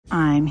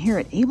I'm here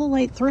at Able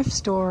Light Thrift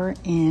Store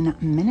in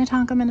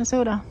Minnetonka,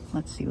 Minnesota.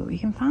 Let's see what we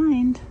can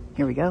find.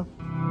 Here we go.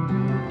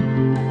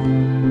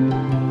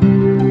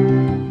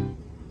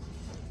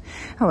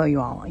 Hello,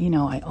 you all. You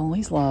know, I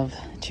always love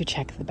to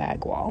check the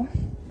bag wall.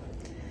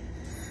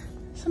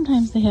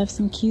 Sometimes they have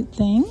some cute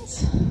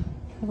things.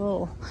 A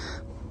little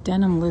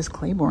denim Liz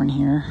Claiborne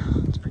here.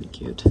 It's pretty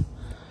cute.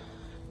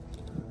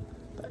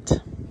 But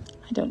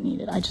I don't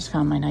need it. I just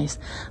found my nice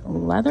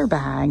leather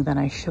bag that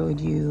I showed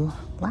you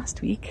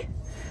last week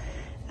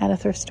at a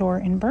thrift store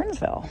in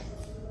Burnsville.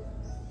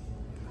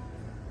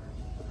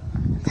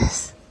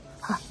 This,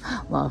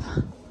 love.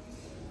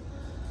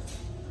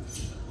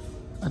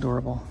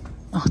 Adorable.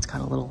 Oh, it's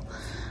got a little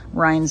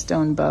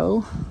rhinestone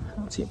bow. I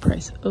don't see a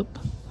price. Oop,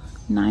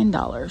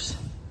 $9.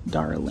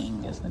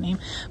 Darling is the name,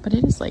 but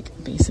it is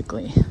like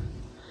basically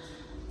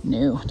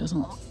new. It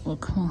doesn't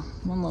look,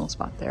 one little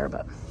spot there,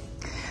 but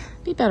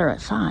be better at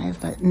 $5,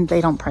 but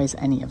they don't price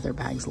any of their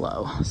bags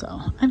low,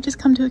 so I've just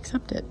come to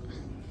accept it.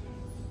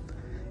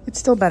 It's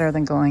still better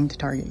than going to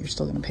Target. You're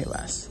still gonna pay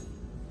less.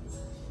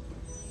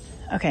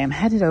 Okay, I'm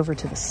headed over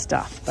to the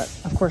stuff, but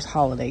of course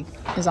holiday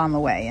is on the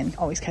way and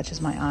always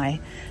catches my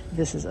eye.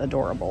 This is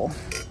adorable.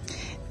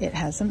 It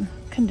has some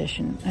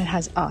condition, it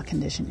has a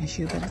condition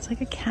issue, but it's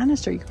like a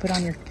canister you can put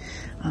on your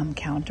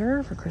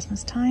counter for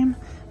Christmas time,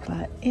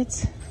 but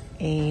it's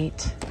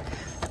 $8,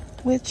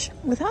 which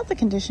without the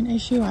condition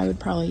issue, I would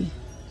probably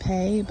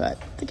pay, but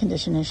the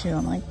condition issue,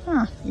 I'm like,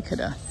 you could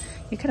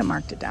have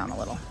marked it down a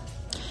little.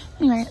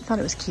 Anyway, I thought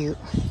it was cute.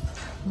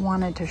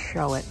 Wanted to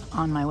show it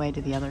on my way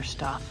to the other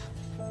stuff.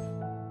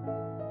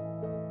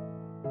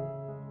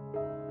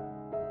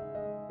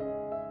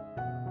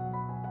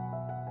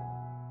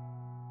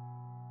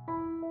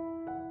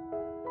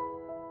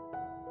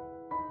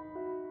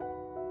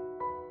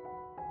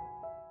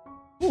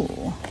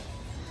 Ooh,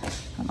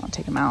 I'll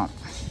take them out.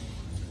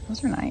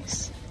 Those are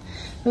nice.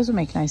 Those would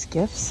make nice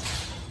gifts.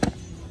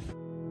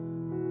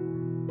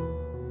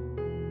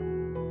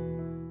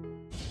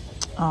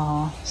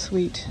 Oh,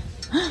 sweet.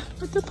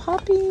 With the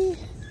puppy.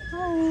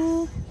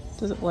 Oh,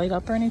 does it light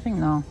up or anything?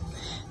 No.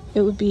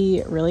 It would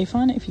be really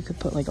fun if you could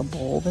put like a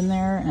bulb in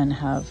there and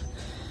have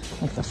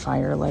like the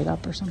fire light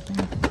up or something.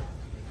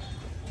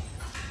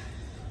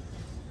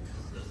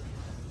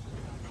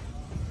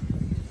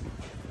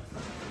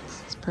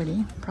 It's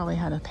pretty. Probably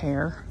had a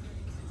pair.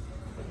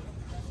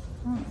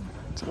 Oh,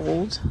 it's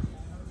old.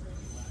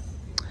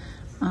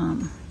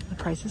 The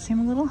prices seem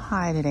a little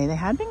high today. They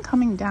had been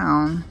coming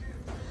down,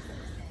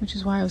 which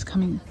is why I was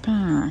coming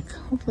back.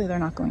 Hopefully they're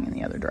not going in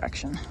the other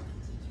direction.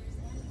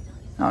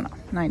 Oh no,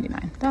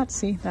 $99.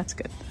 That's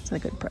good. That's a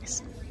good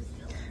price.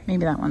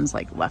 Maybe that one's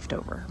like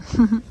leftover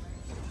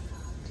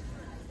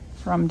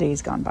from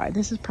days gone by.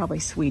 This is probably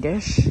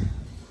Swedish.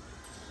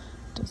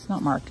 It's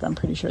not marked, but I'm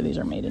pretty sure these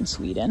are made in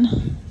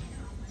Sweden.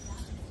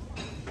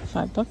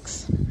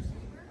 $5.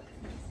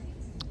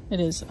 It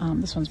is,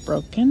 this one's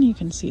broken. You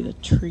can see the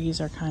trees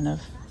are kind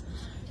of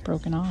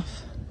broken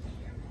off.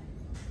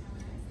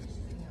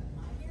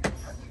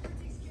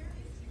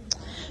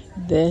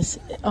 This,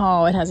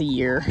 oh, it has a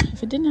year.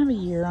 If it didn't have a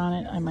year on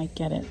it, I might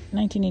get it.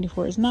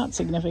 1984 is not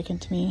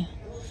significant to me.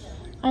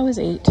 I was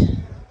 8.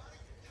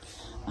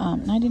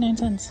 99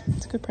 cents.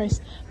 It's a good price.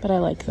 But I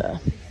like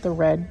the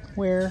red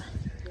wear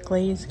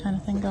glaze kind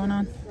of thing going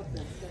on.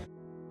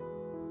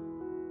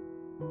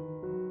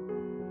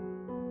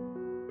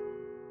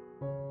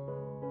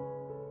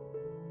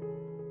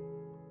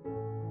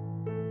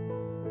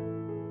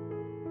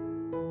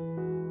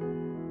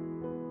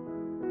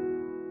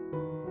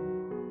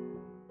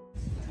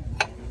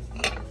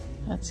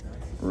 That's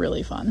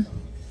really fun.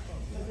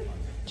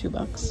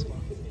 $2.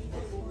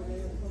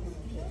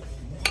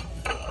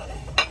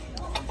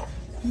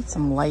 Need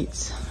some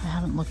lights. I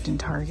haven't looked in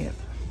Target.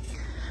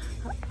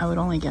 I would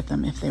only get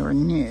them if they were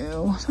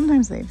new.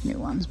 Sometimes they have new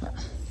ones, but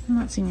I'm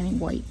not seeing any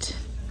white.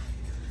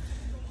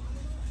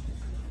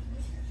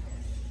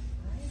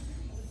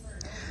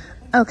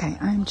 Okay,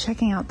 I'm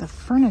checking out the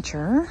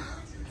furniture.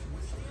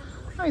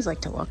 I always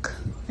like to look.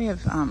 They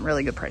have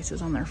really good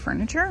prices on their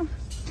furniture.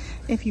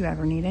 If you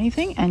ever need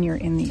anything and you're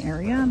in the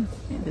area,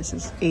 this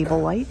is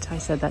Able Light. I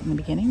said that in the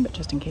beginning, but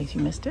just in case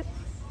you missed it.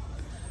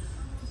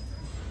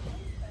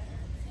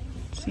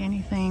 See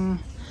anything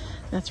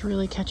that's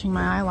really catching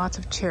my eye? Lots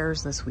of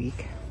chairs this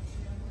week.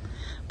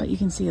 But you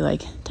can see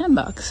like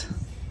 $10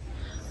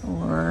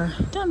 or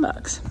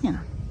 $10. You know,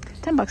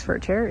 $10 for a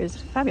chair is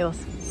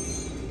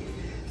fabulous.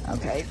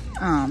 Okay,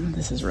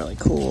 this is really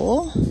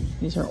cool.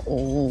 These are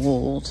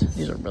old.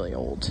 These are really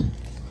old.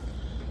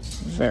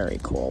 Very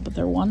cool, but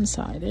they're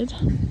one-sided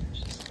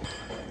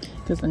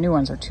because the new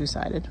ones are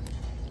two-sided.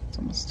 It's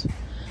almost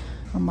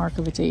a mark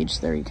of its age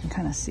there. You can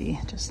kind of see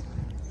just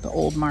the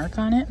old mark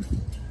on it.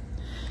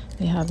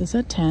 They have this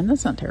at 10.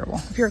 That's not terrible.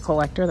 If you're a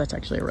collector, that's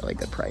actually a really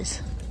good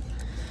price.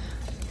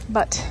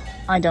 But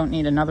I don't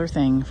need another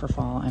thing for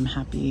fall. I'm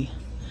happy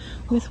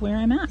with where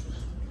I'm at.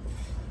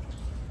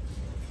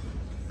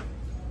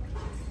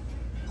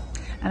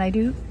 And I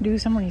do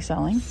some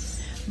reselling,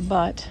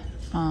 but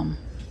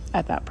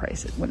at that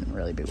price, it wouldn't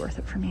really be worth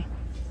it for me.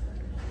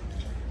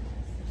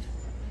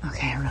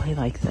 Okay, I really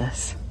like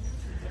this.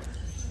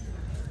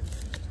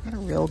 Is that a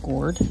real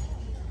gourd?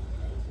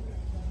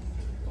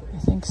 I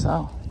think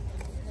so.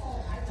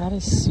 That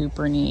is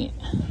super neat.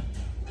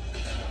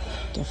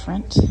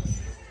 Different.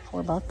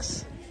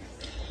 $4.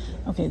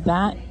 Okay,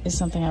 that is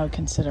something I would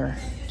consider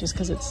just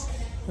because it's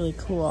really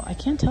cool. I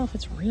can't tell if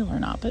it's real or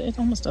not, but it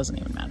almost doesn't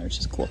even matter. It's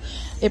just cool.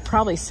 It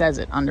probably says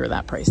it under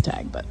that price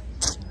tag, but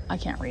I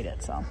can't read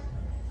it, so.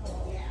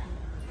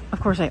 Of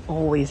course, I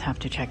always have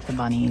to check the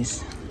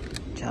bunnies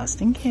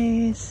just in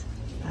case.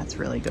 That's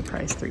really good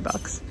price,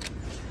 $3.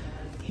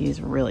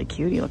 He's really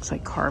cute. He looks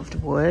like carved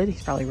wood.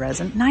 He's probably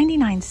resin.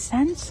 99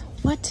 cents?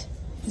 What?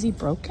 Is he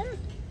broken?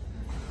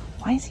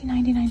 Why is he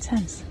 99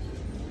 cents?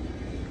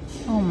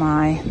 Oh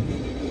my.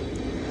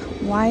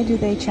 Why do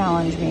they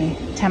challenge me,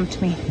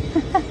 tempt me?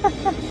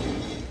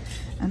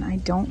 And I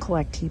don't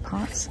collect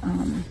teapots.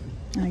 And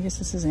I guess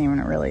this isn't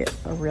even really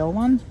a real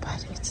one,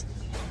 but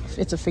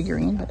it's a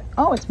figurine, but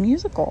oh, it's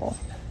musical.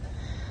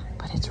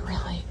 But it's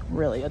really,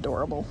 really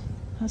adorable.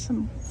 Has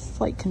some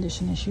slight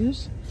condition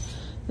issues.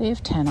 They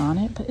have 10 on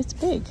it, but it's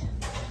big.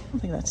 I don't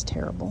think that's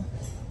terrible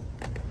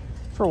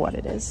for what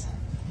it is.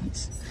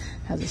 It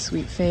has a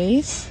sweet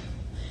face.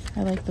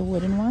 I like the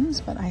wooden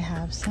ones, but I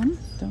have some.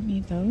 Don't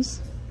need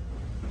those.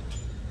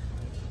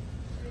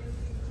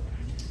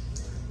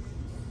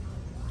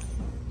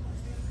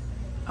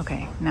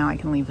 Okay, now I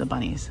can leave the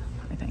bunnies,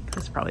 I think.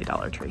 This is probably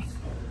Dollar Tree.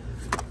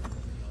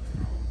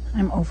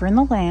 I'm over in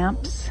the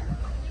lamps.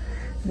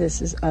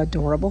 This is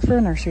adorable for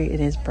a nursery. It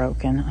is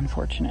broken,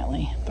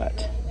 unfortunately,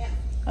 but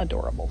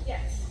adorable.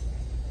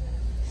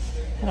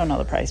 I don't know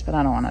the price, but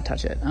I don't want to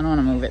touch it. I don't want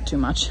to move it too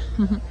much.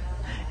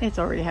 It's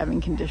already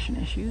having condition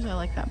issues. I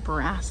like that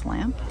brass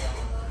lamp.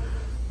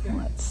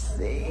 Let's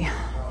see.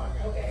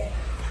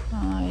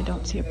 I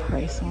don't see a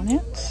price on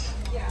it.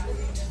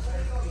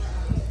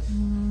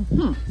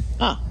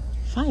 Ah,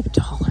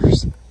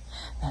 $5.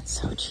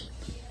 That's so cheap.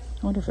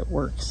 I wonder if it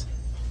works.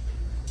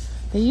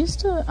 They used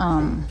to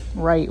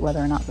write whether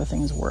or not the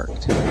things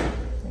worked.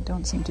 They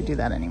don't seem to do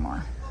that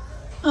anymore.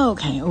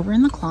 Okay, over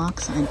in the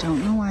clocks. I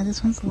don't know why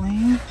this one's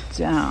laying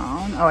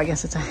down. Oh, I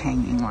guess it's a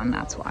hanging one,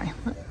 that's why.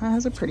 But that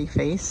has a pretty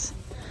face.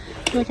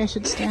 I feel like I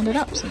should stand it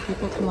up so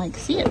people can like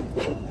see it.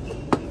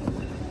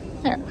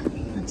 There,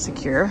 that's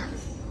secure.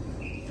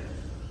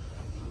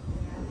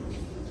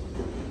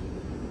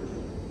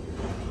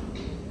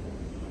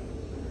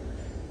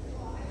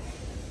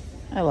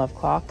 I love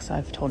clocks.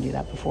 I've told you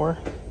that before.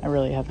 I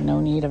really have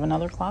no need of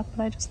another clock,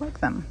 but I just like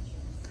them.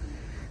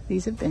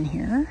 These have been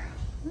here.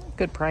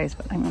 Good price,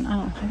 but I mean,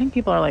 I think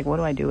people are like, what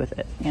do I do with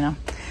it, you know?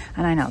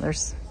 And I know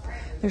there's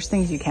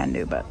things you can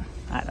do, but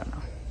I don't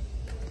know.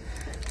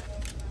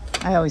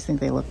 I always think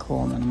they look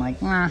cool, and then I'm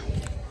like, nah.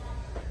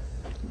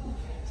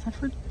 Is that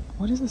for,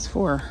 what is this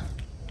for?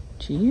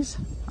 Cheese?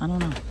 I don't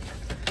know.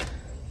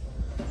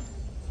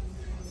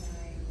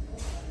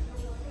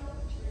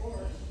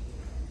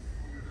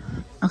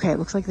 Okay, it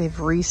looks like they've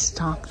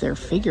restocked their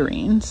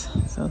figurines,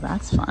 so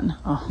that's fun.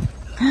 Oh,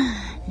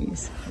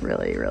 he's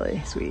really,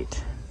 really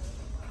sweet.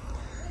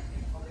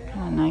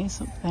 Kind of nice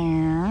up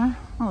there.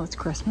 Oh, it's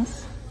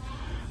Christmas.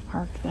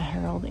 Hark the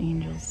Herald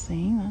Angels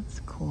Sing.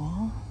 That's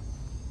cool.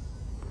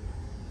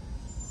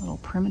 Little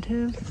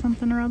primitive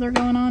something or other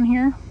going on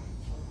here.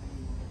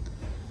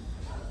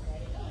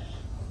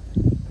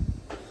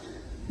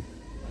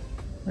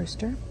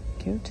 Rooster,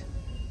 cute.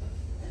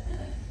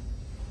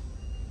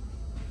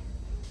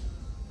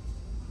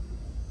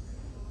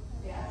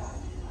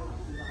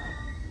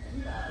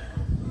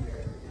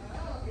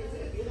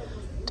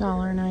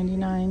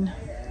 $1.99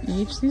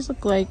 each. These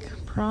look like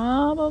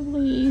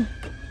probably,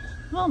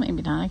 well,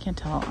 maybe not. I can't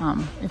tell.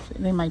 If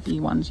they might be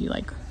ones you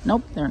like.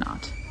 Nope, they're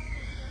not.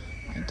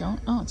 I don't.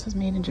 Oh, it says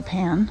made in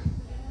Japan.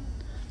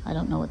 I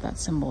don't know what that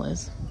symbol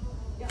is.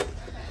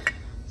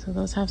 So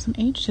those have some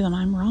age to them.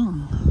 I'm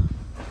wrong.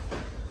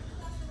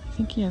 I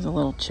think he has a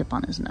little chip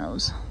on his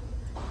nose.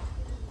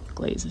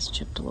 Glaze is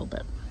chipped a little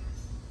bit.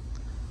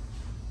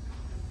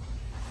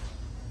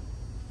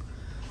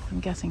 I'm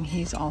guessing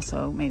he's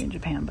also made in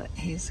Japan, but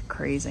he's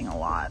crazing a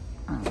lot.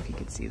 I don't know if you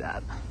could see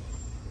that.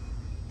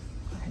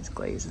 His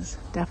glaze is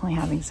definitely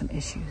having some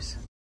issues.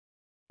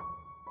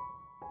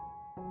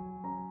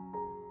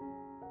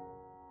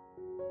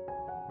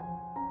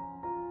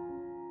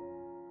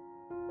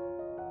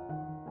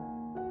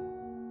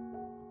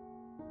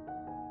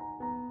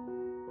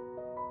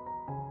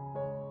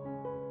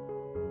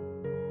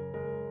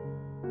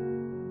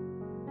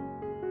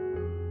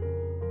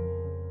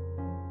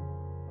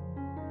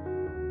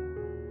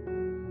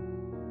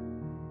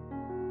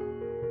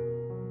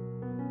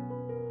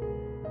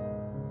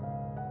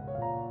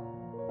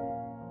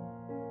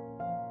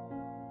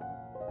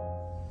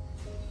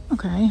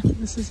 Okay,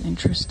 this is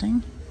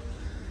interesting.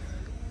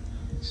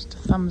 Just a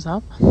thumbs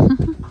up.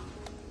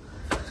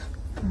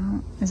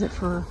 Is it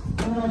for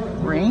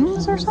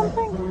rings or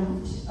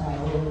something?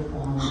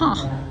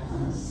 Huh.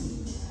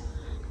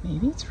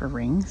 Maybe it's for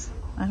rings.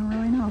 I don't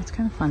really know. It's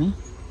kind of funny.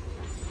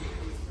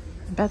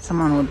 I bet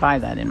someone would buy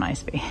that in my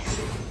space.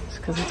 Just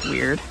because it's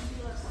weird.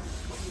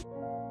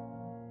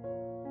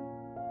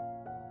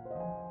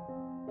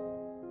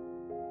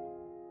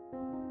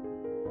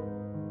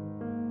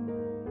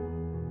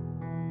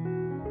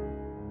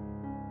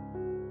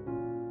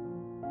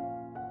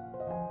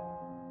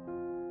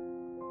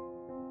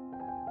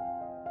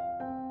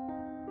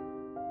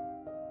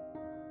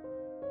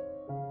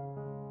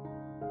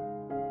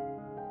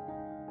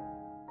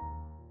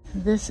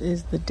 This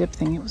is the dip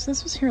thing.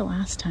 This was here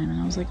last time, and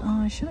I was like,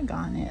 oh, I should have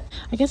gotten it.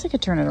 I guess I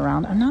could turn it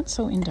around. I'm not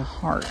so into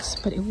hearts,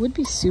 but it would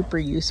be super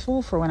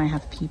useful for when I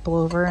have people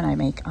over and I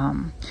make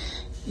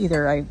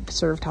either I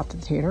serve top to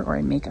the tater or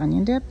I make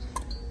onion dip,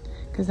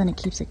 because then it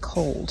keeps it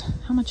cold.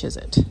 How much is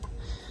it?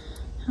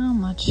 How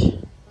much?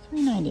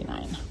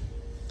 $3.99.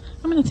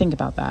 I'm gonna think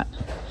about that,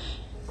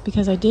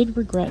 because I did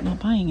regret not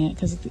buying it,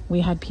 because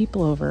we had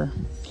people over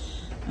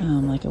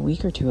like a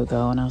week or two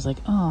ago, and I was like,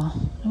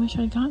 oh, I wish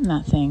I'd gotten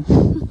that thing.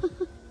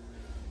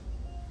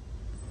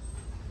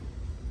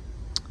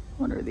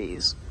 What are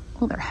these?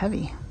 Oh, they're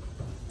heavy.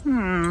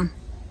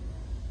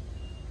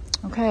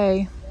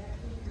 Okay,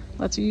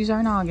 let's use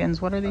our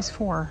noggins. What are these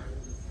for?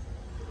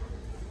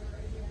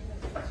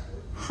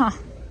 Huh,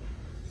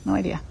 no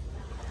idea.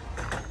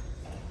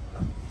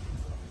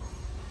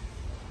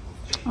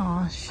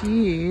 Oh,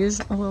 she's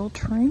a little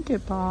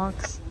trinket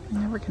box. I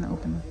never can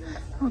open it.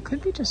 Oh, it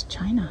could be just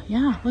China.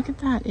 Yeah, look at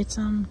that. It's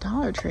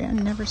Dollar Tree. I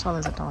never saw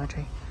this at Dollar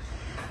Tree.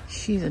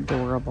 She's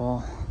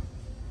adorable.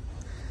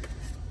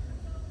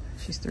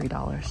 She's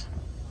 $3.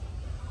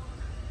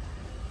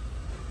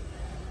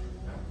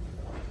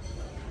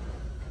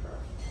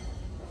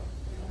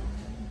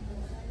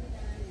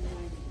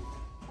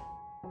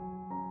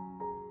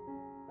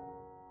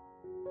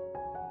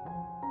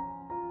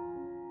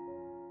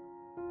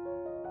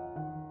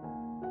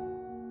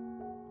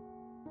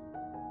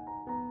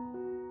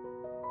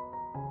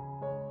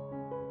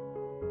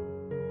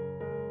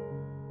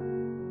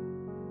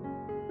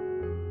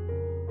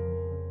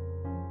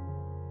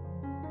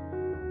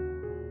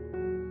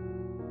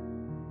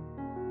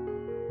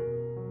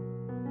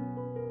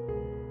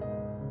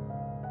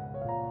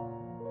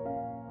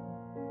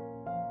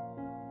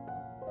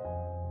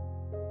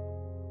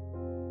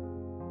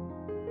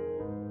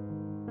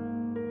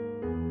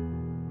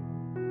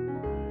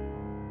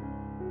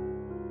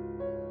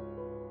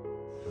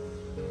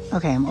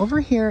 Okay, I'm over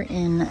here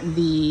in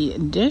the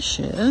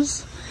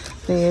dishes.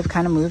 They've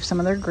kind of moved some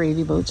of their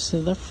gravy boats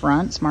to the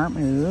front. Smart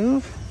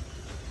move.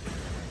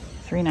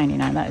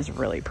 $3.99. That is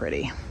really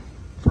pretty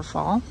for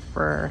fall,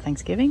 for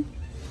Thanksgiving.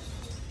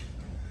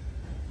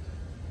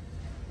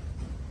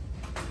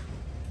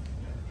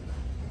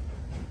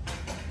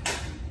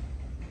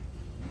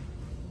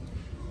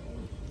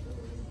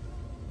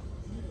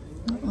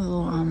 A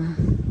little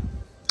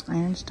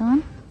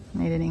ironstone,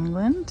 made in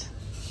England,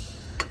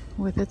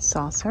 with its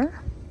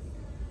saucer.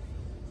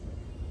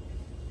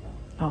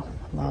 Oh,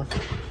 love.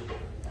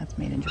 That's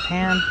made in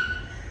Japan.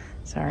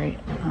 Sorry,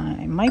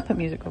 I might put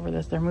music over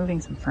this. They're moving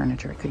some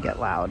furniture. It could get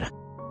loud.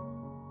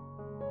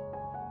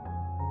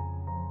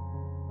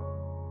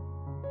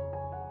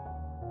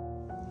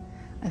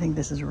 I think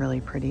this is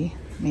really pretty.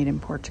 Made in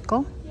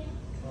Portugal.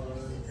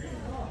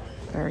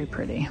 Very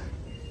pretty.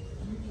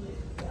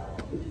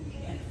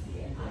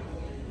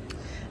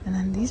 And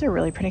then these are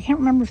really pretty. I can't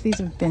remember if these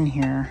have been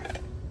here.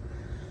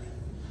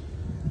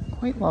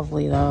 Quite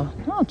lovely though.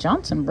 Oh,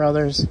 Johnson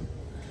Brothers.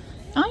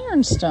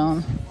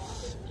 Ironstone.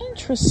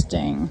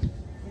 Interesting.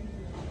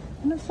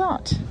 I would have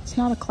thought. It's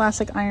not a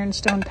classic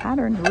ironstone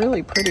pattern.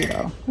 Really pretty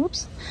though.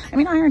 Whoops. I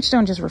mean,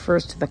 ironstone just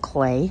refers to the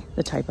clay,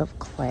 the type of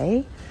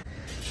clay.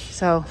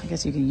 So I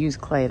guess you can use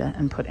clay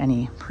and put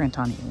any print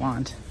on it you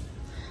want.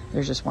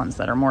 There's just ones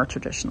that are more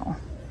traditional.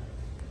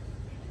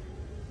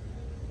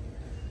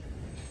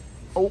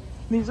 Oh,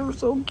 these are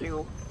so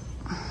cute.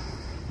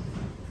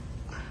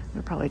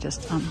 They're probably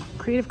just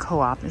Creative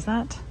Co-op. Is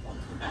that?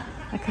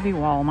 That could be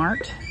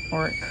Walmart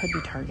or it could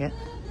be Target.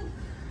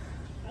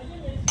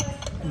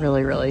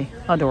 Really, really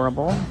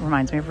adorable.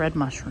 Reminds me of red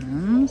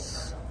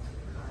mushrooms.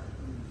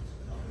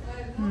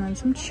 And then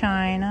some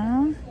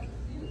china.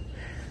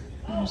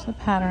 There's the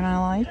pattern I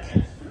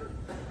like.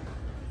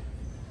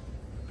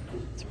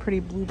 It's a pretty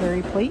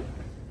blueberry plate.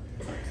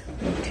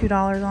 We have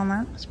 $2 on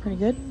that. That's pretty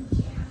good.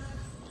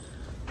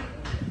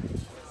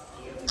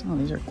 Oh,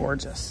 these are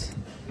gorgeous.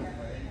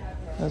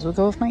 Those will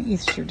go with my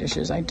Easter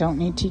dishes. I don't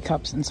need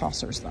teacups and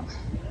saucers though.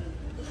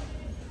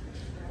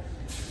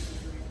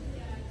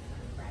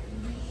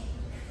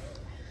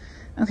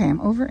 Okay,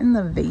 I'm over in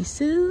the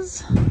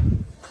vases,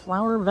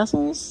 flower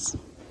vessels.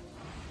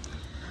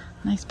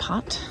 Nice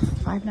pot,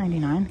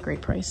 $5.99,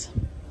 great price.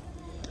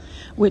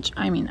 Which,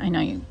 I mean, I know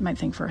you might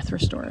think for a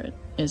thrift store it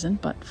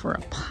isn't, but for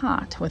a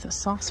pot with a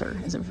saucer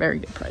is a very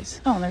good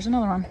price. Oh, and there's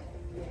another one.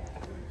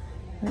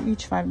 They're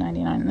each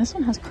 $5.99, and this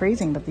one has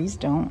crazing, but these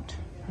don't.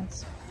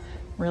 That's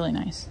really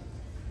nice.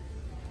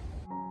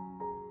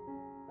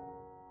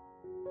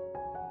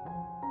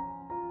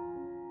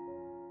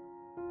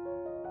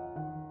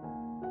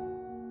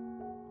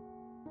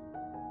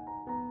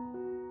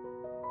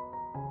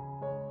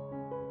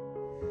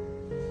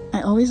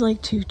 I always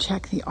like to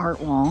check the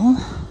art wall.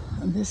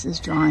 This is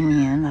drawing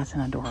me in. That's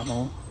an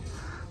adorable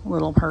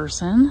little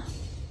person.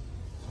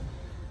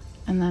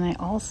 And then I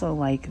also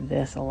like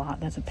this a lot.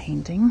 That's a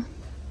painting.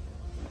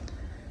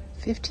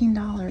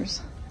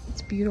 $15.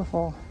 It's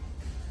beautiful,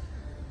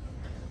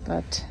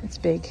 but it's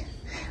big.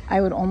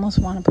 I would almost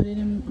want to put it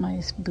in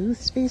my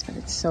booth space, but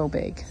it's so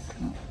big.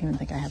 I don't even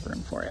think I have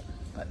room for it,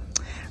 but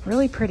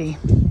really pretty.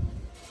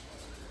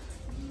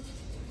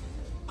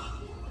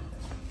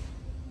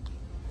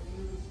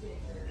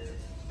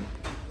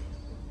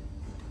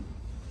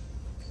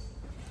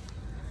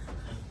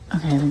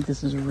 Okay, I think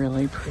this is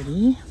really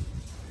pretty.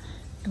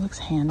 It looks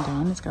hand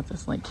done. It's got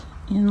this like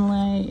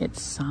inlay.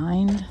 It's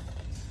signed.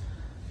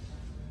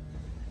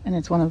 And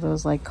it's one of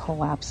those like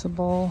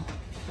collapsible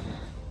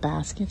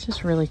baskets.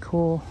 Just really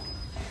cool.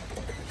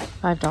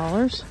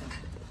 $5.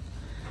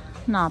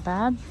 Not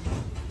bad.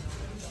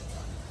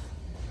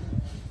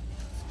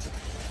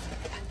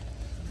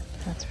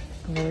 That's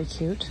really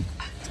cute.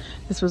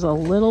 This was a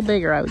little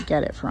bigger. I would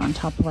get it for on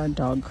top of our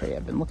dog crate.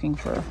 I've been looking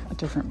for a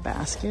different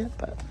basket,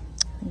 but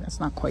I think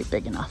that's not quite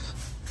big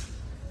enough.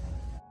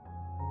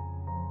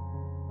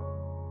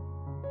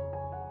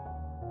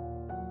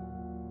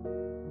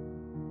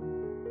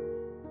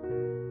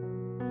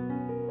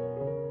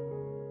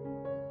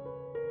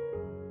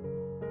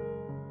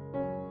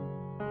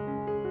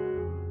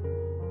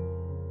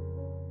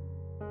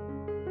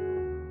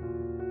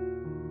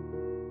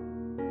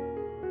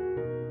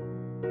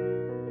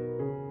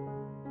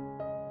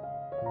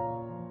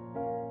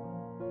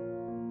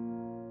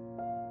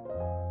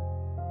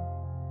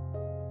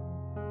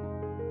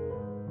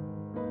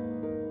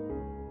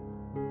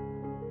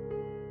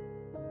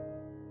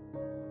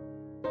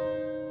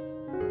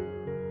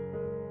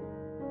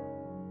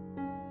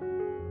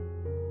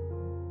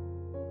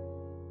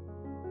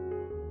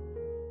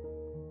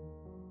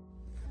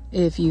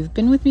 If you've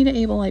been with me to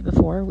Ableite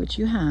before, which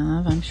you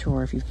have, I'm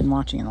sure if you've been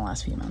watching in the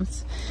last few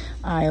months,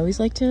 I always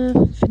like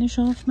to finish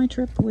off my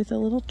trip with a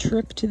little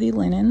trip to the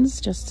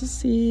linens just to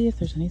see if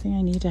there's anything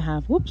I need to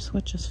have. Whoops,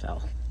 what just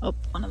fell? Oh,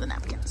 one of the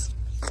napkins.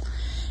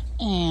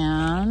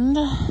 And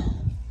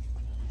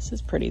this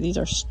is pretty. These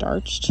are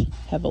starched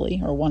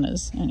heavily, or one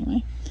is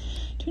anyway.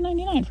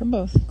 $2.99 for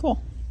both.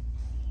 Cool.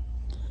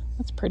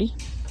 That's pretty.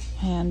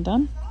 Hand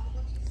done.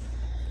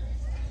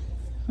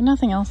 For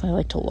nothing else, I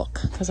like to look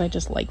because I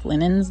just like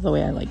linens the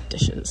way I like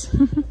dishes.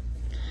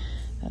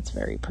 That's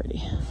very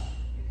pretty.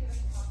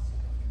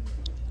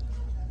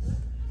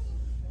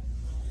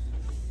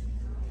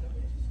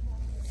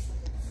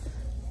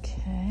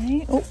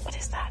 Okay. Oh, what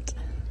is that?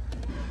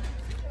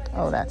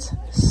 Oh, that's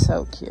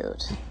so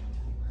cute.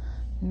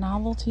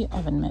 Novelty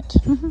oven mitt.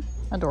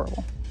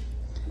 Adorable.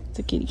 It's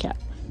a kitty cat.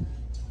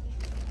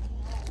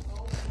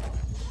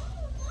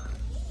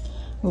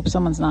 Oops,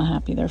 someone's not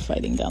happy. They're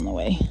fighting down the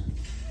way.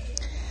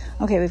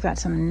 Okay, we've got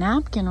some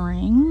napkin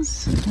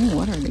rings. Ooh,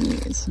 what are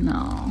these?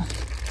 No.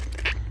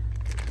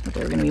 But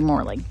they're gonna be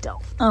more like dough.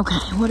 Okay,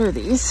 what are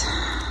these?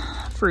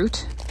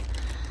 Fruit.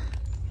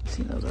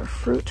 See, those are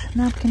fruit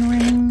napkin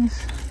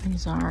rings.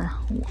 These are,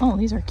 oh,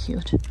 these are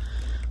cute.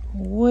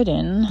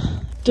 Wooden,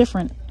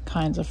 different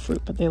kinds of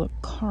fruit, but they look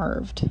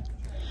carved.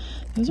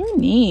 Those are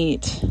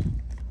neat.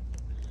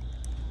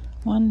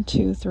 1,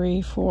 2,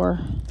 3, 4.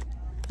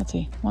 Let's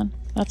see, 1.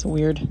 That's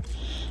weird.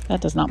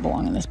 That does not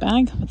belong in this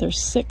bag, but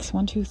there's 6.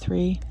 1, 2,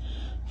 3,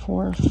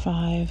 4,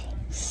 5,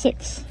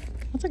 6.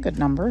 That's a good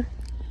number.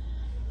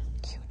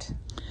 Cute.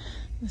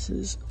 This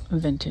is a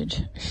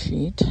vintage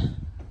sheet.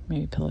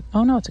 Maybe pillow.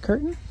 Oh no, it's a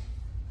curtain.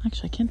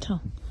 Actually, I can't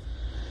tell.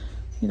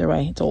 Either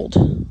way, it's old.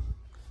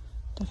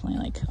 Definitely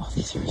like, oh,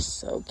 these are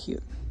so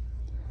cute.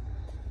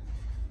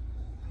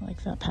 I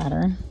like that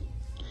pattern.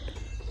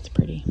 It's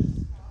pretty.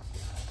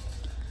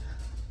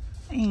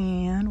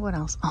 And what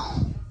else?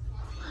 Oh.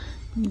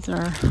 These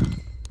are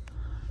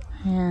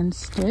hand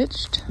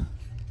stitched.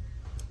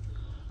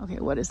 Okay,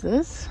 what is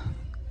this?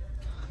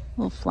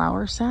 Little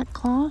flower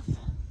sackcloth.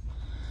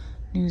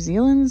 New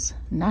Zealand's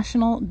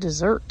national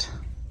dessert.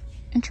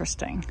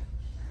 Interesting.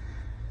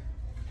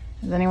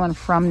 Is anyone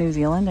from New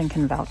Zealand and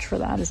can vouch for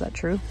that? Is that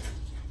true?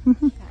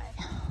 Okay.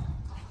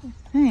 I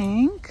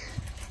think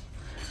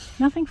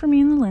nothing for me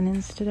in the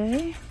linens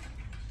today,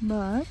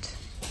 but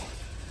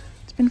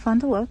it's been fun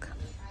to look.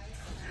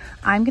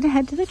 I'm gonna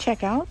head to the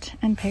checkout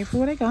and pay for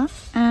what I got,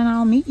 and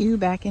I'll meet you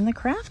back in the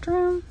craft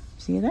room.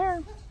 See you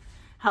there.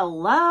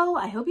 Hello,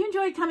 I hope you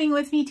enjoyed coming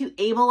with me to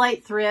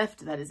Ableite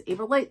Thrift. That is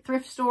Ableite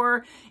Thrift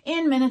Store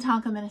in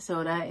Minnetonka,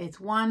 Minnesota. It's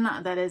one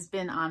that has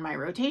been on my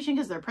rotation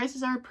because their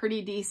prices are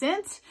pretty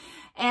decent.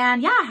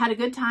 And yeah, I had a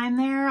good time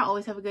there.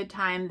 Always have a good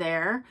time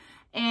there.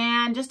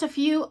 And just a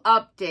few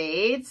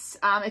updates.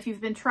 If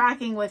you've been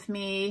tracking with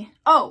me.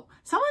 Oh,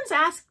 someone's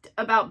asked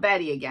about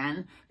Betty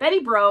again. Betty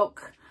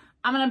broke.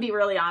 I'm going to be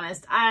really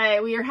honest.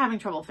 We are having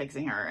trouble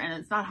fixing her, and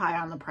it's not high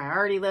on the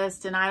priority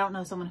list, and I don't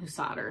know someone who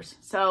solders.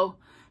 So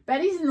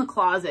Betty's in the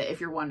closet,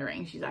 if you're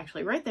wondering. She's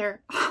actually right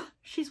there.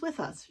 She's with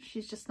us.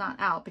 She's just not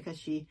out because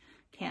she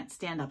can't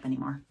stand up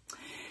anymore.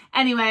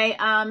 Anyway,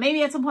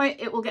 maybe at some point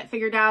it will get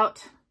figured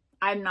out.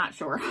 I'm not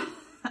sure.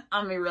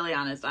 I'm going to be really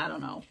honest. I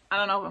don't know. I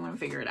don't know if I'm going to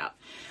figure it out.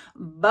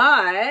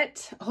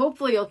 But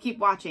hopefully you'll keep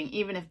watching,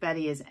 even if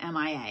Betty is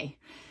MIA.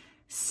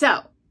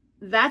 So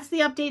that's the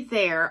update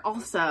there.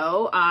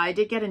 Also, I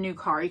did get a new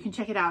car. You can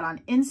check it out on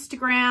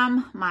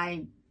Instagram.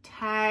 My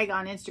tag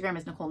on Instagram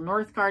is Nicole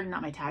Northgarden.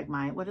 Not my tag,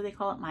 what do they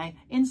call it? My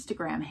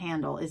Instagram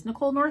handle is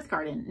Nicole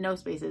Northgarden. No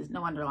spaces,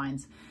 no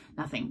underlines,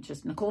 nothing,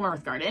 just Nicole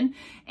Northgarden.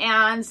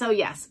 And so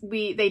yes,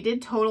 they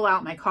did total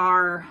out my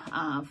car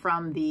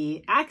from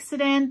the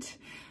accident.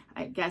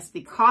 I guess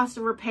the cost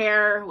of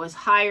repair was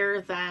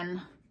higher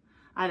than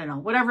I don't know,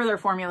 whatever their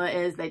formula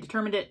is, they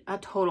determined it a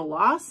total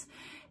loss.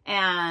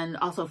 And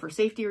also for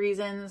safety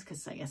reasons,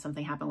 because I guess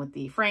something happened with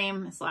the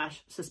frame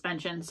 /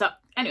 suspension. So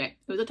anyway,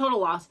 it was a total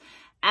loss.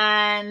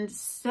 And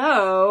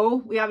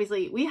so we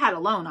had a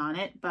loan on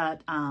it,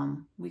 but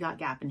we got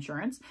gap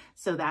insurance.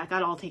 So that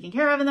got all taken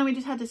care of. And then we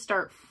just had to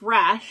start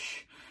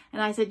fresh.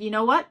 And I said, you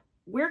know what?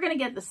 We're going to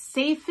get the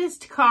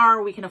safest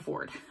car we can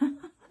afford.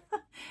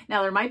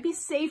 Now, there might be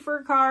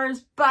safer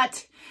cars,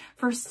 but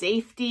for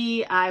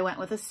safety, I went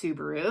with a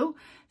Subaru.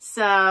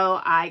 So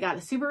I got a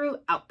Subaru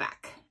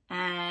Outback.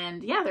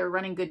 And yeah, they're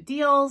running good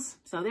deals.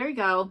 So there you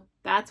go.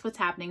 That's what's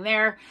happening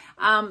there.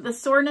 The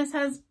soreness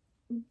has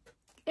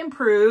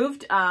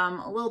improved,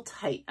 a little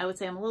tight. I would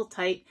say I'm a little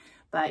tight,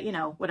 but you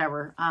know,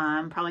 whatever.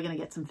 I'm probably going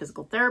to get some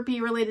physical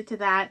therapy related to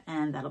that,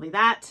 and that'll be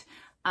that.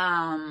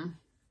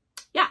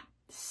 Yeah,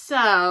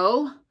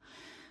 so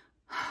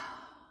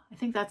I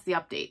think that's the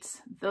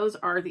updates. Those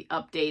are the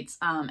updates.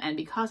 And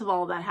because of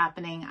all of that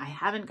happening, I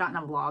haven't gotten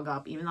a vlog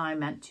up, even though I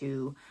meant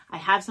to. I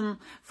have some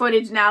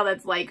footage now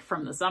that's like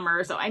from the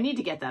summer, so I need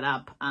to get that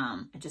up.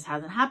 It just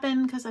hasn't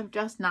happened because I've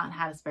just not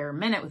had a spare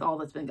minute with all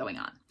that's been going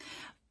on.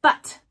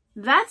 But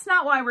that's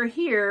not why we're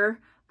here.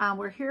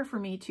 We're here for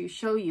me to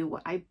show you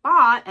what I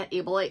bought at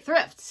Able 8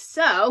 Thrift.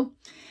 So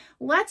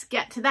let's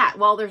get to that.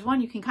 Well, there's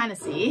one you can kind of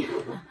see.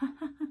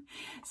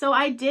 So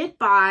I did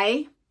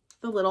buy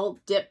the little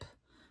dip,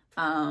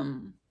 I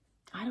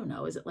don't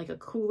know, is it like a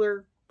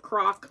cooler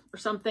crock or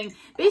something?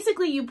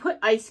 Basically, you put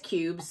ice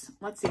cubes.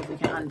 Let's see if we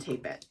can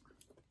untape it.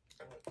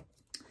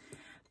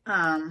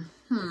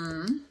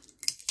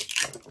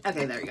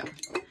 Okay, there you go.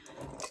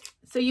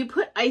 So you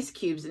put ice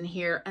cubes in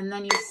here, and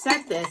then you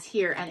set this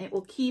here, and it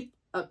will keep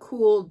a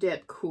cool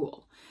dip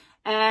cool.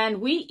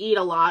 And we eat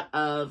a lot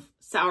of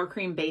sour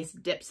cream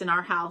based dips in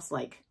our house,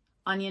 like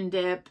onion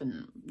dip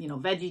and, you know,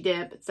 veggie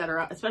dip,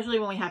 etc., especially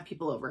when we have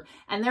people over.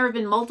 And there have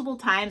been multiple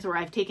times where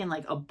I've taken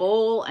like a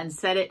bowl and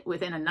set it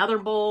within another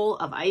bowl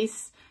of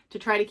ice to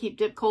try to keep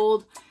dip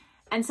cold.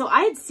 And so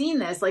I had seen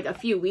this like a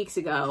few weeks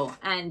ago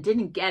and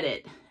didn't get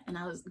it. And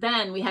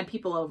then we had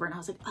people over and I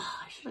was like, oh,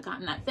 I should have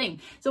gotten that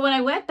thing. So when I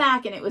went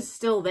back and it was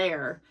still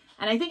there,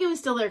 and I think it was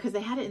still there because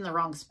they had it in the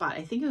wrong spot.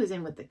 I think it was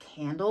in with the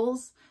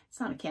candles. It's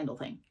not a candle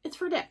thing. It's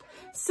for dip.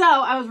 So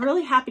I was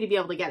really happy to be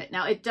able to get it.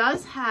 Now it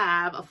does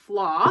have a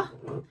flaw.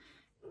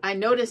 I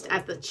noticed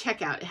at the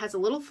checkout, it has a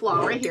little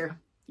flaw right here.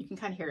 You can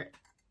kind of hear it.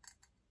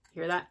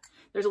 Hear that?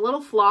 There's a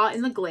little flaw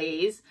in the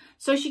glaze.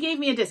 So she gave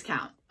me a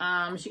discount.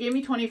 She gave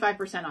me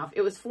 25% off.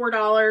 It was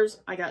 $4.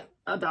 I got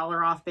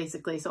 $1 off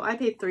basically. So I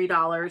paid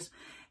 $3.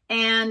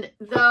 And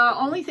the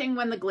only thing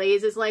when the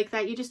glaze is like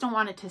that, you just don't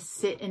want it to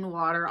sit in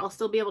water. I'll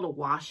still be able to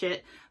wash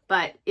it.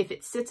 But if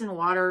it sits in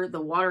water,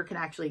 the water can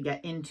actually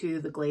get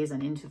into the glaze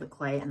and into the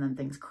clay, and then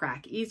things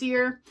crack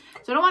easier.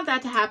 So I don't want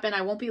that to happen.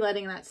 I won't be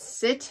letting that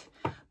sit.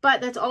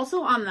 But that's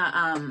also on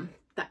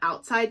the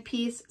outside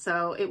piece,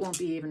 so it won't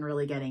be even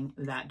really getting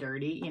that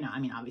dirty. You know, I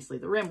mean, obviously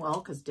the rim will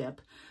because dip,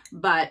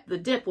 but the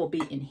dip will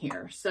be in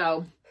here.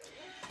 So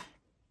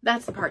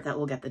that's the part that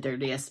will get the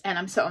dirtiest. And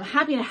I'm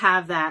happy to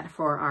have that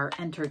for our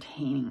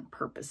entertaining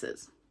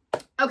purposes.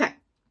 Okay.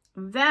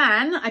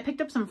 Then I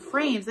picked up some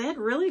frames. They had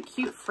really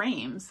cute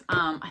frames.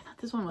 I thought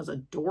this one was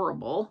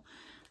adorable.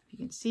 You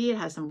can see it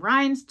has some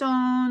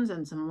rhinestones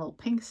and some little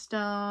pink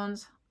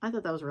stones. I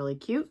thought that was really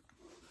cute.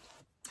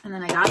 And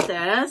then I got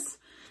this.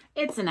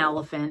 It's an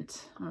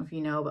elephant. I don't know if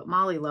you know, but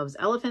Molly loves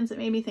elephants. It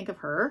made me think of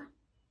her.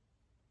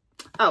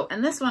 Oh,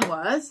 and this one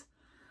was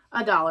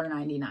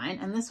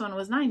 $1.99, and this one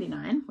was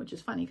 $99, which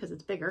is funny because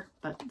it's bigger,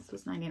 but this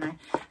was $99.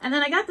 And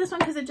then I got this one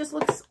because it just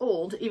looks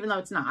old, even though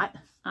it's not,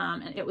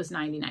 and it was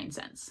 99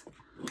 cents.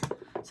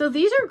 So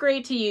these are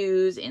great to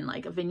use in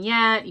like a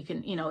vignette. You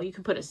can, you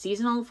can put a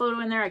seasonal photo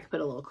in there. I could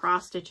put a little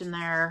cross stitch in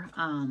there.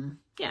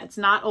 Yeah, it's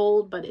not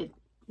old, but it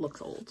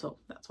looks old, so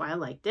that's why I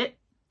liked it.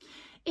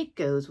 It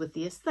goes with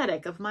the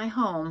aesthetic of my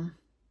home.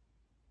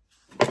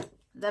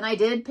 Then I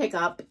did pick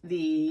up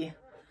the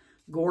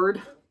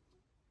gourd.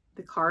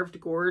 The carved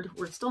gourd.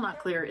 We're still not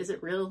clear. Is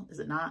it real? Is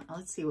it not?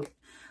 Let's see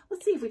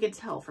if we can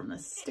tell from the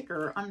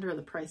sticker under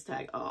the price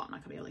tag. Oh, I'm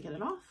not gonna be able to get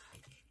it off.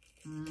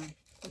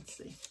 Let's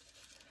see.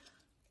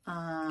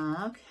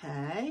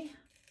 Okay.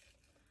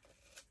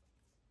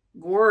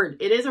 Gourd.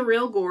 It is a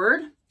real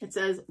gourd. It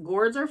says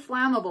gourds are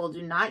flammable.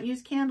 Do not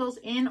use candles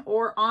in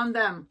or on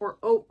them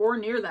or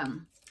near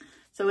them.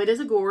 So it is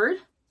a gourd.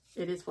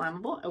 It is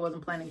flammable. I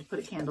wasn't planning to put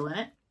a candle in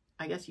it.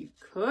 I guess you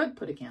could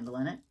put a candle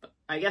in it, but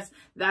I guess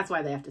that's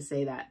why they have to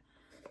say that,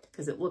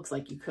 because it looks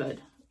like you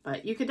could.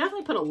 But you could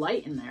definitely put a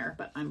light in there,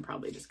 but I'm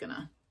probably just going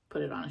to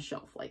put it on a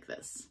shelf like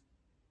this.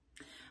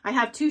 I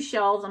have 2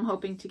 shelves I'm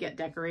hoping to get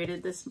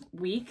decorated this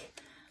week.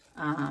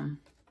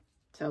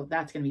 So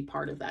that's going to be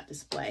part of that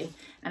display.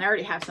 And I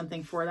already have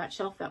something for that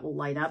shelf that will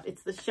light up.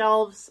 It's the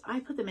shelves.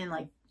 I put them in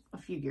like a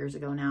few years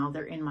ago now.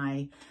 They're in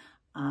my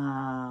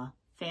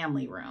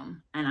family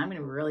room, and I'm gonna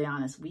be really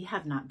honest, we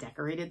have not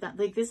decorated that.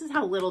 Like, this is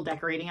how little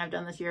decorating I've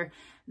done this year.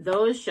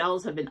 Those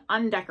shelves have been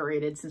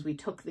undecorated since we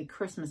took the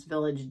Christmas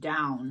village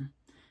down,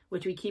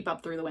 which we keep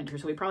up through the winter.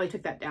 So we probably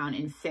took that down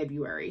in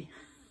February.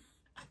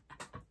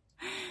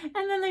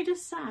 And then they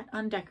just sat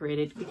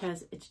undecorated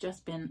because it's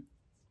been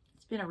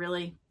a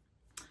really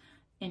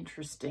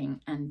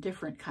interesting and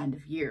different kind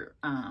of year.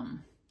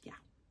 Yeah,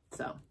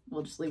 so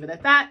we'll just leave it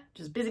at that.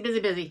 Just busy, busy,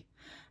 busy.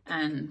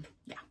 And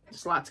yeah,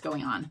 just lots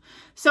going on.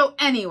 So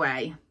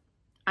anyway,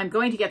 I'm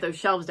going to get those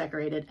shelves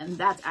decorated, and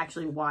that's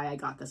actually why I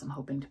got this. I'm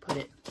hoping to put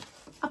it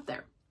up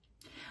there.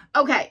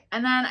 Okay,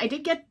 and then I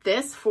did get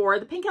this for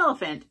the pink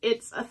elephant.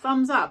 It's a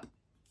thumbs up.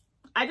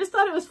 I just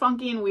thought it was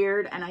funky and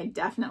weird, and I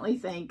definitely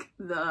think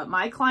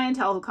my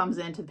clientele who comes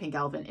into the pink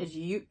elephant I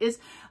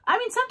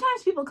mean,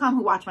 sometimes people come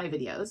who watch my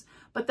videos,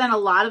 but then a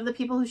lot of the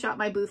people who shop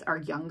my booth are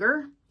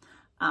younger,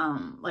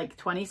 like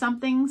 20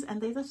 somethings, and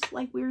they just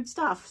like weird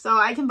stuff. So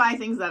I can buy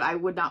things that I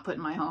would not put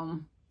in my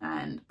home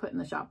and put in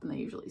the shop, and they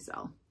usually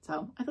sell.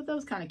 So I thought that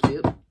was kind of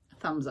cute.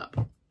 Thumbs up.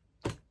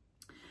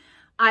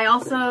 I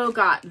also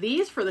got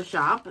these for the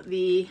shop,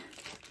 the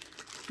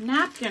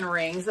napkin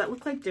rings that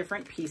look like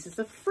different pieces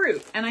of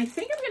fruit. And I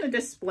think I'm going to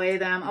display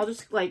them. I'll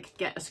just like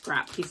get a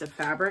scrap piece of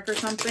fabric or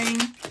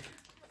something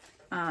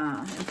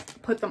and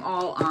put them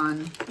all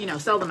on, you know,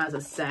 sell them as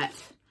a set.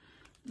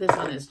 This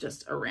one is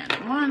just a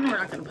random one. We're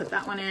not going to put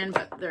that one in,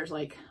 but there's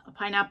like a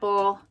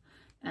pineapple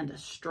and a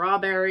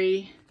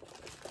strawberry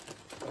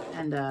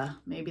and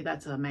maybe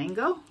that's a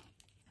mango,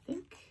 I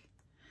think,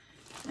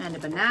 and a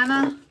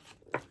banana.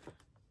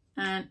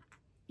 And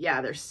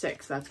yeah, there's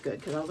 6. That's good,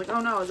 because I was like, oh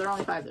no, is there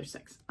only 5? There's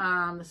 6.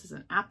 This is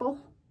an apple.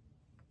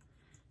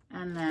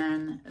 And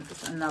then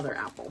it's another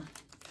apple.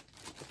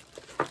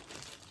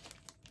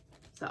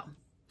 So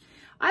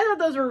I thought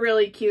those were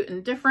really cute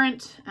and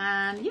different.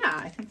 And yeah,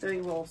 I think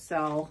they will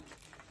sell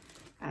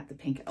at the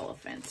pink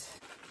elephant.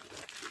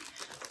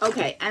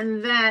 Okay,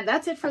 and then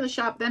that's it for the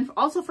shop. Then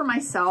also for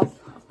myself,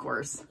 of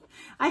course,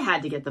 I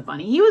had to get the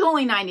bunny. He was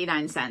only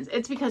 99 cents.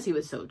 It's because he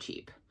was so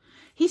cheap.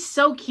 He's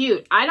so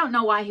cute. I don't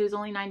know why he was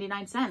only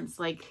 99 cents.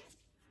 Like,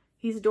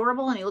 he's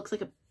adorable and he looks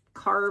like a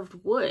carved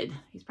wood.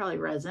 He's probably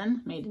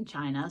resin, made in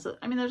China. So,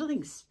 I mean, there's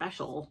nothing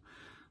special,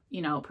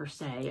 you know, per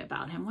se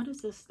about him. What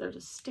is this? There's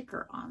a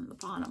sticker on the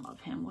bottom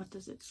of him. What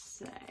does it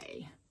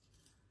say?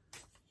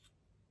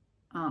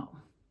 Oh,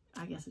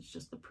 I guess it's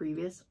just the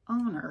previous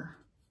owner.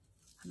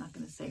 I'm not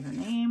going to say her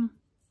name.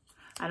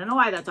 I don't know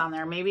why that's on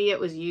there. Maybe it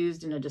was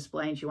used in a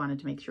display and she wanted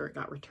to make sure it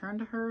got returned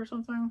to her or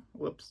something.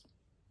 Whoops.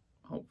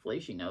 Hopefully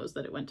she knows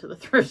that it went to the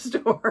thrift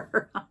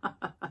store.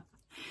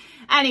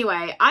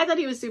 Anyway, I thought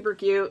he was super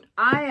cute.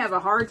 I have a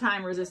hard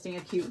time resisting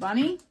a cute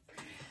bunny,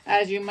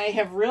 as you may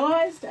have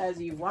realized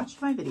as you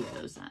watched my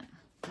videos. And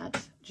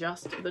that's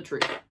just the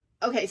truth.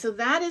 Okay, so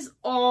that is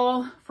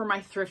all for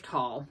my thrift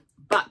haul.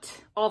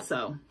 But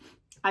also,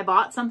 I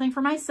bought something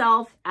for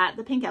myself at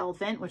the Pink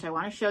Elephant, which I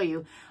want to show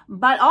you.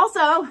 But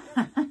also,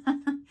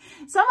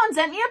 someone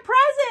sent me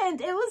a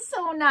present. It was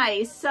so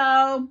nice.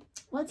 So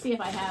let's see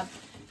if I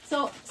have...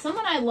 So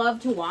someone I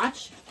love to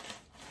watch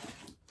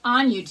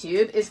on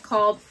YouTube is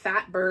called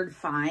Fat Bird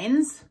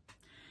Finds.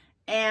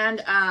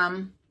 And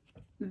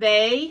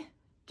they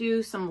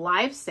do some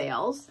live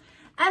sales.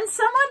 And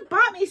someone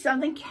bought me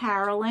something.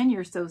 Carolyn,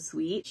 you're so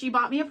sweet. She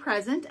bought me a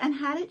present and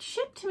had it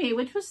shipped to me,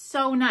 which was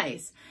so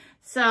nice.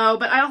 So,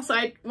 but I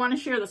want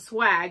to share the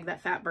swag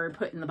that Fat Bird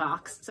put in the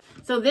box.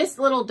 So this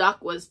little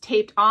duck was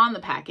taped on the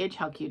package.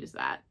 How cute is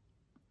that?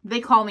 They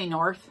call me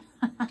North.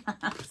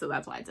 So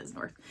that's why it says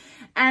North.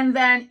 And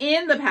then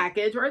in the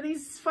package were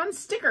these fun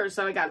stickers.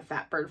 So I got a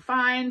Fat Bird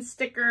Finds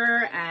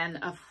sticker and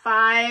a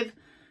 5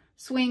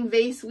 Swing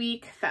Vase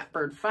Week Fat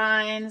Bird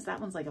Finds.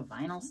 That one's like a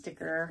vinyl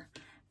sticker.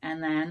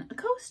 And then a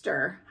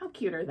coaster. How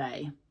cute are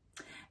they?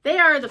 They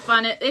are the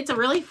fun. It's a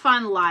really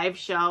fun live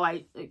show.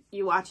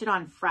 You watch it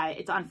on Friday.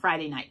 It's on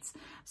Friday nights.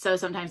 So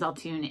sometimes I'll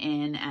tune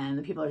in and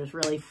the people are just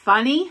really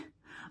funny.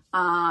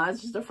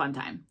 It's just a fun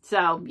time.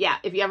 So yeah,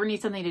 if you ever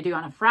need something to do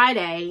on a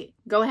Friday,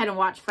 go ahead and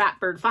watch Fat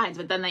Bird Finds.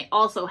 But then they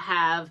also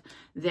have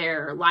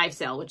their live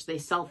sale, which they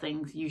sell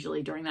things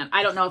usually during that.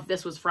 I don't know if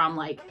this was from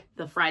like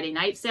the Friday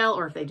night sale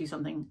or if they do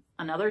something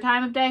another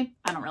time of day.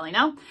 I don't really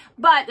know.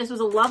 But this was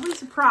a lovely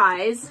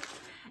surprise.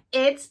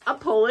 It's a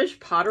Polish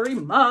pottery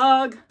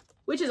mug,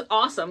 which is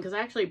awesome because I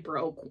actually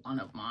broke one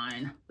of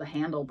mine. The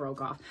handle broke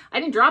off. I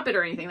didn't drop it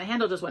or anything. The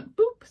handle just went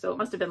boop. So it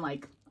must have been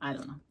like, I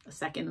don't know,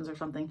 seconds or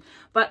something.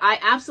 But I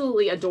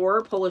absolutely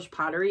adore Polish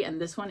pottery. And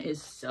this one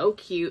is so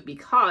cute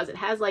because it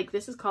has like,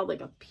 this is called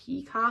like a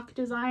peacock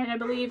design, I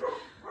believe.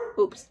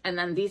 Oops. And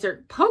then these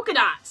are polka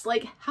dots.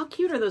 Like, how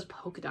cute are those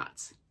polka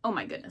dots? Oh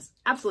my goodness.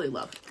 Absolutely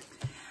love.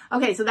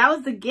 Okay, so that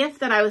was the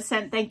gift that I was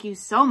sent. Thank you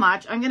so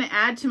much. I'm going to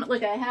add to,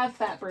 look, I have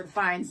Fat Bird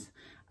Finds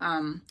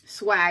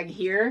swag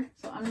here.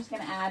 So I'm just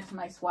going to add to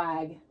my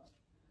swag.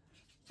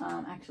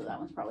 Actually, that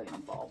one's probably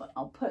going to fall, but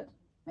I'll put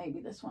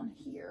maybe this one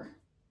here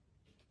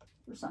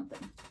or something.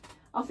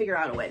 I'll figure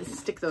out a way to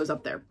stick those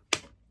up there.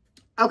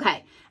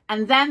 Okay.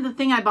 And then the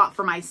thing I bought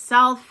for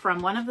myself from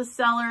one of the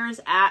sellers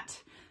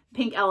at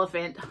Pink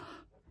Elephant.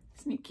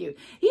 Isn't he cute?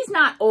 He's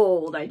not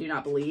old, I do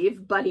not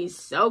believe, but he's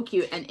so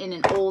cute and in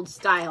an old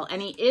style. And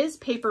he is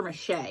paper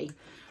mache.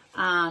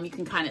 You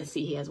can kind of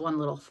see he has one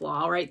little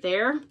flaw right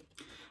there.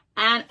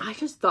 And I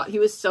just thought he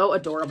was so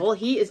adorable.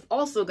 He is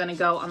also going to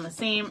go on the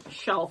same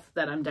shelf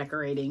that I'm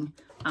decorating,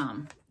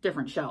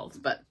 different shelves,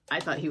 but I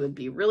thought he would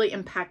be really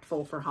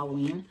impactful for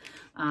Halloween.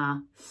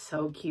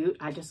 So cute.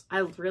 I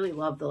really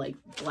love the like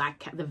black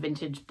cat, the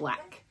vintage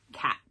black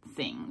cat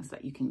things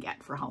that you can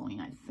get for Halloween.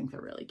 I think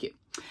they're really cute.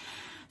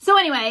 So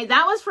anyway,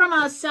 that was from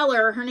a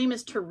seller. Her name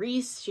is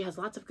Therese. She has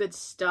lots of good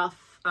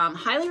stuff.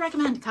 Highly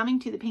recommend coming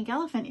to the Pink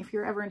Elephant if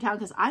you're ever in town,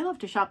 because I love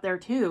to shop there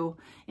too,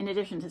 in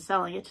addition to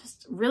selling. It's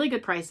just really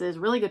good prices,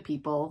 really good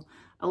people.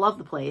 I love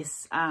the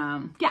place.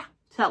 Yeah.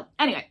 So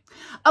anyway,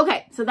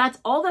 okay, so that's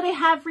all that I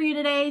have for you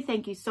today.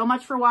 Thank you so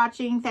much for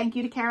watching. Thank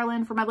you to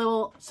Carolyn for my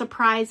little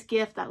surprise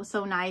gift. That was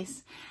so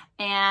nice.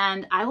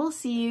 And I will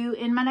see you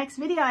in my next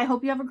video. I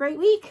hope you have a great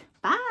week.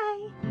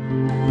 Bye.